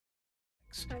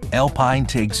Alpine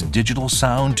takes digital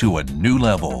sound to a new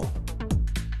level.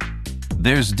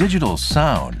 There's digital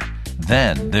sound,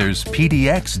 then there's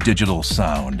PDX digital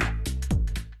sound.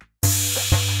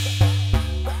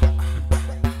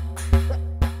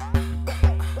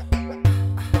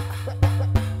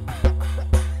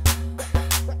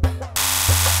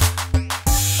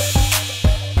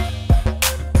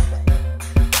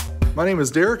 My name is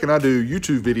Derek and I do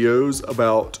YouTube videos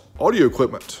about audio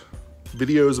equipment.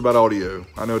 Videos about audio.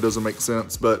 I know it doesn't make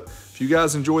sense, but if you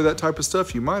guys enjoy that type of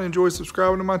stuff, you might enjoy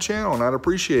subscribing to my channel and I'd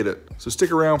appreciate it. So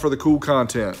stick around for the cool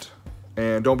content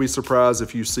and don't be surprised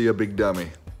if you see a big dummy.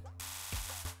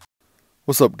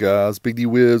 What's up guys, Big D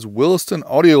Wiz, Williston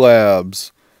Audio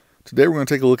Labs. Today we're going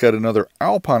to take a look at another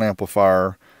Alpine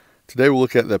amplifier. Today we'll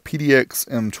look at the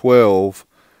PDX-M12.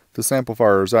 This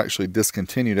amplifier is actually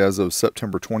discontinued as of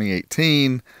September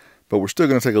 2018, but we're still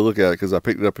going to take a look at it because I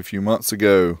picked it up a few months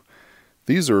ago.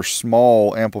 These are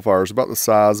small amplifiers, about the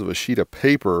size of a sheet of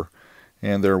paper,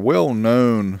 and they're well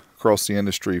known across the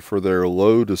industry for their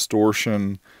low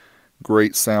distortion,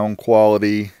 great sound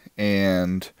quality,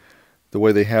 and the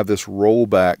way they have this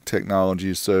rollback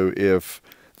technology, so if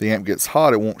the amp gets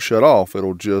hot, it won't shut off,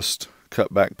 it'll just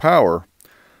cut back power.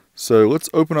 So let's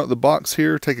open up the box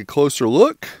here, take a closer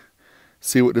look,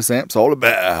 see what this amp's all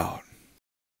about.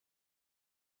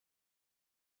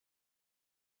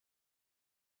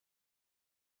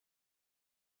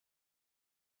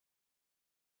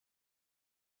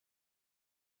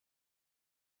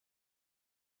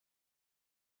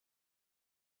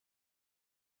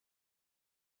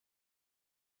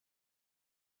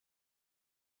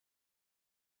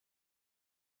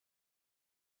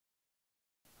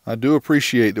 I do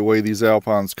appreciate the way these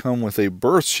Alpines come with a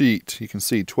burst sheet. You can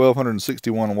see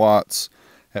 1261 watts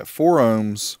at 4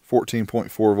 ohms,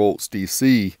 14.4 volts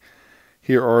DC.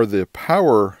 Here are the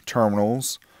power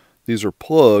terminals. These are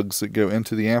plugs that go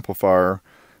into the amplifier,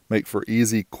 make for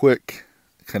easy, quick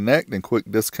connect and quick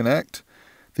disconnect.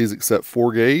 These accept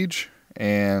 4 gauge,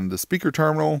 and the speaker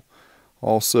terminal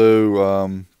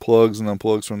also plugs and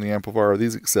unplugs from the amplifier.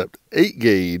 These accept 8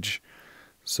 gauge.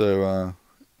 So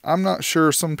I'm not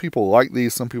sure, some people like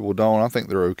these, some people don't. I think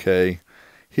they're okay.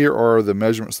 Here are the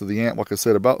measurements of the amp. Like I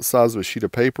said, about the size of a sheet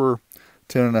of paper,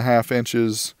 10.5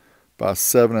 inches by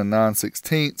 7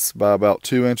 9/16 by about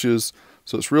 2 inches.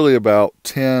 So it's really about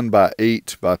 10 by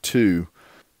 8 by 2.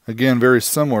 Again, very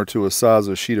similar to a size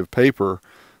of a sheet of paper.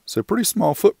 So pretty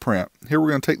small footprint. Here we're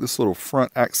going to take this little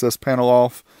front access panel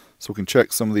off so we can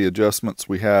check some of the adjustments.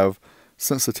 We have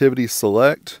sensitivity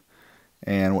select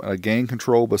and a gain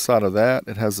control beside of that.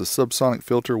 It has a subsonic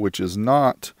filter, which is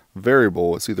not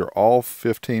variable. It's either off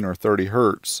 15 or 30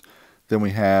 hertz. Then we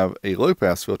have a low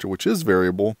pass filter, which is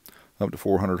variable up to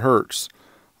 400 hertz.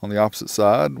 On the opposite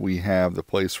side, we have the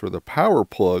place where the power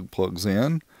plug plugs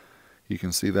in. You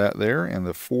can see that there, and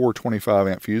the 425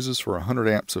 amp fuses for 100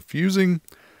 amps of fusing.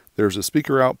 There's a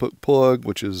speaker output plug,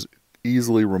 which is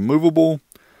easily removable.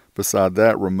 Beside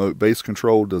that, remote bass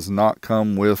control does not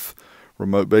come with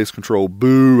remote bass control.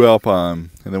 Boo,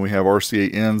 Alpine. And then we have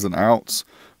RCA ins and outs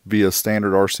via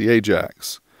standard RCA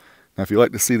jacks. Now, if you'd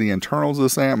like to see the internals of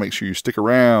this amp, make sure you stick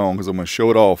around because I'm going to show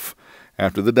it off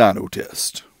after the dyno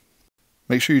test.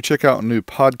 Make sure you check out a new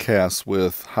podcast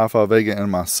with Hi-Fi Vega and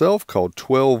myself called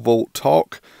 12 Volt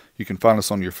Talk. You can find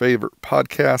us on your favorite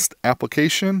podcast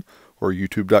application or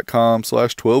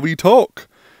youtube.com/12etalk.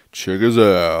 Check us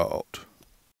out.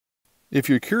 If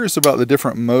you're curious about the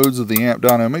different modes of the Amp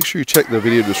Dyno, make sure you check the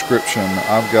video description.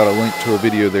 I've got a link to a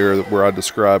video there where I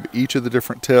describe each of the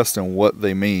different tests and what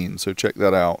they mean, so check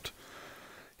that out.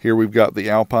 Here we've got the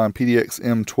Alpine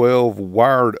PDX-M12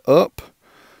 wired up.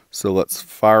 So let's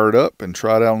fire it up and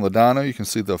try it out on the dyno. You can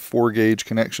see the 4 gauge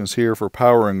connections here for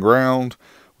power and ground.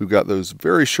 We've got those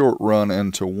very short run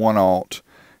into 1/0,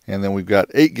 and then we've got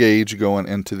 8 gauge going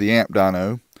into the Amp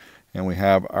Dyno. And we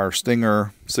have our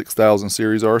Stinger 6000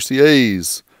 series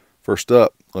RCAs. First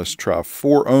up, let's try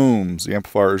 4 ohms. The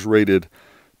amplifier is rated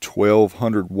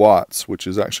 1200 watts, which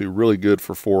is actually really good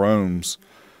for 4 ohms.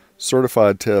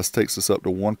 Certified test takes us up to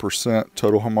 1%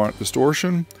 total harmonic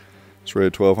distortion. It's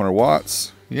rated 1200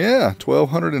 watts. Yeah,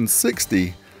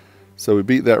 1260. So we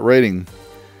beat that rating.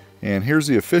 And here's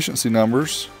the efficiency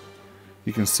numbers.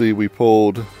 You can see we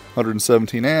pulled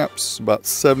 117 amps, about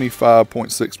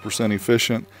 75.6%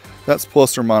 efficient. That's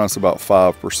plus or minus about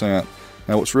 5%.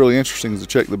 Now what's really interesting is to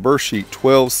check the burst sheet.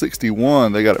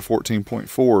 1261, they got it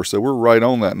 14.4, so we're right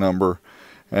on that number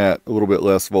at a little bit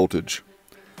less voltage.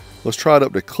 Let's try it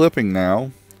up to clipping now.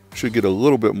 Should get a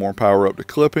little bit more power up to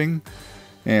clipping.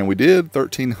 And we did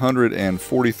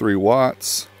 1343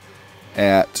 watts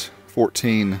at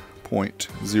 14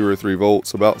 14.03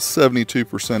 volts, about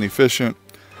 72% efficient.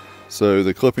 So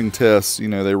the clipping tests, you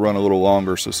know, they run a little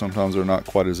longer, so sometimes they're not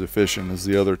quite as efficient as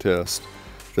the other test.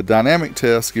 The dynamic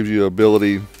test gives you the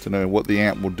ability to know what the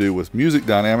amp will do with music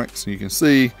dynamics. And you can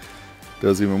see it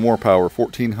does even more power,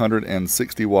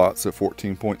 1460 watts at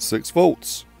 14.6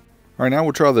 volts. All right, now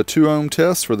we'll try the 2 ohm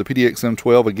test for the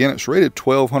PDX-M12. Again, it's rated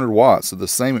 1200 watts, so the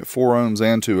same at 4 ohms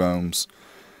and 2 ohms.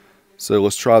 So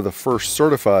let's try the first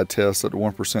certified test at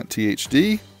 1%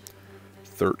 THD.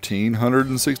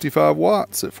 1365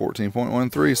 watts at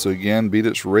 14.13. So again, beat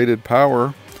its rated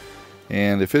power.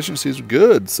 And efficiency is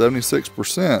good,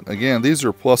 76%. Again, these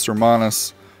are plus or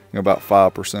minus, you know, about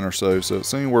 5% or so. So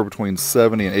it's anywhere between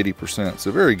 70 and 80%.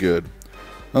 So very good.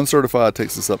 Uncertified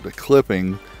takes us up to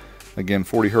clipping. Again,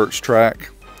 40 hertz track.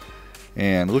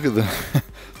 And look at the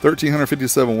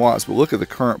 1357 watts, but look at the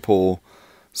current pull.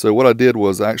 So what I did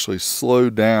was actually slow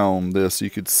down this so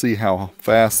you could see how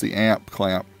fast the amp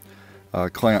clamps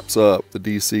up, the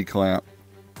DC clamp.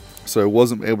 So I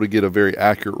wasn't able to get a very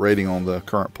accurate rating on the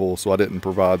current pull, so I didn't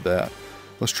provide that.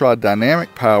 Let's try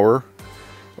dynamic power.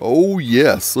 Oh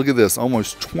yes, look at this,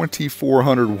 almost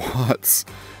 2400 watts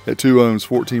at 2 ohms,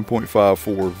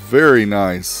 14.54. Very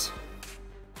nice.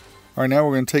 All right, now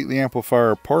we're going to take the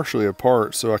amplifier partially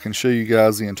apart so I can show you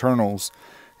guys the internals.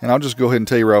 And I'll just go ahead and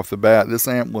tell you right off the bat, this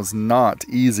amp was not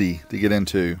easy to get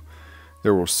into.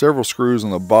 There were several screws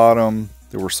on the bottom,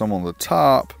 there were some on the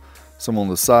top, some on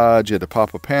the sides. You had to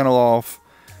pop a panel off.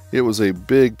 It was a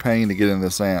big pain to get in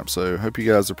this amp, so I hope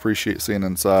you guys appreciate seeing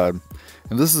inside.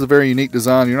 And this is a very unique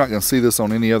design. You're not going to see this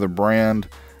on any other brand.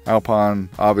 Alpine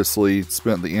obviously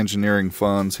spent the engineering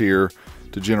funds here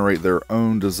to generate their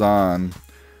own design,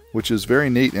 which is very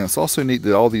neat. And it's also neat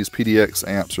that all these PDX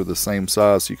amps are the same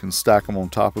size, so you can stack them on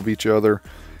top of each other,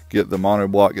 get the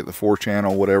monoblock, get the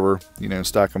 4-channel, whatever, you know,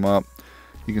 stack them up.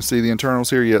 You can see the internals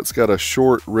here. Yeah, it's got a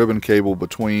short ribbon cable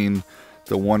between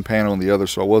the one panel and the other,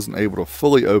 so I wasn't able to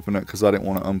fully open it because I didn't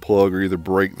want to unplug or either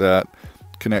break that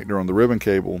connector on the ribbon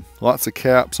cable. Lots of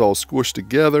caps all squished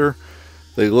together.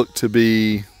 They look to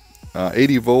be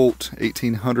 80 volt,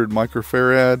 1800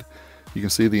 microfarad. You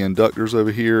can see the inductors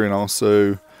over here, and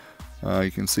also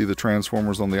you can see the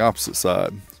transformers on the opposite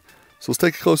side. So let's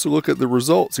take a closer look at the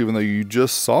results. Even though you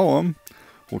just saw them,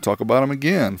 we'll talk about them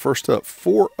again. First up,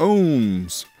 4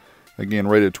 ohms. Again,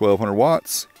 rated 1200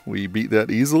 watts. We beat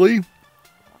that easily.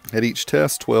 At each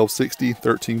test, 1260,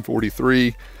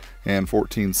 1343, and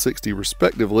 1460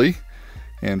 respectively.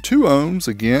 And 2 ohms,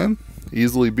 again,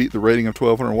 easily beat the rating of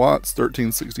 1200 watts,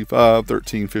 1365,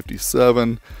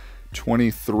 1357,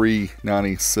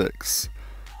 2396.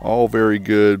 All very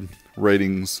good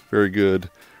ratings, very good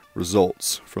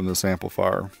results from this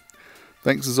amplifier.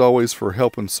 Thanks as always for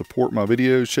helping support my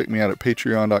videos. Check me out at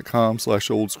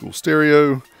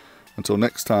patreon.com/oldschoolstereo. Until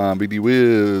next time, BD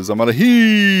Wiz, I'm out of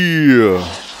here.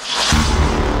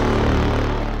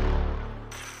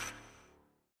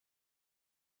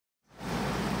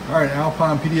 All right,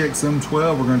 Alpine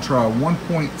PDX-M12, we're going to try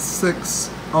 1.6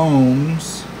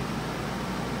 ohms.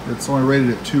 It's only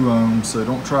rated at 2 ohms, so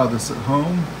don't try this at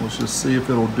home. Let's just see if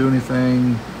it'll do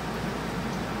anything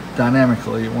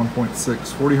dynamically at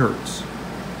 1.6, 40 hertz.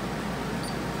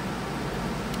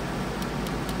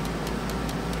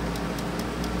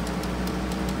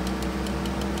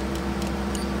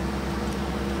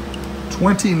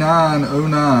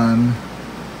 $29.09,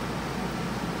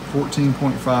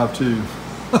 14.52.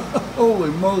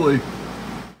 Holy moly.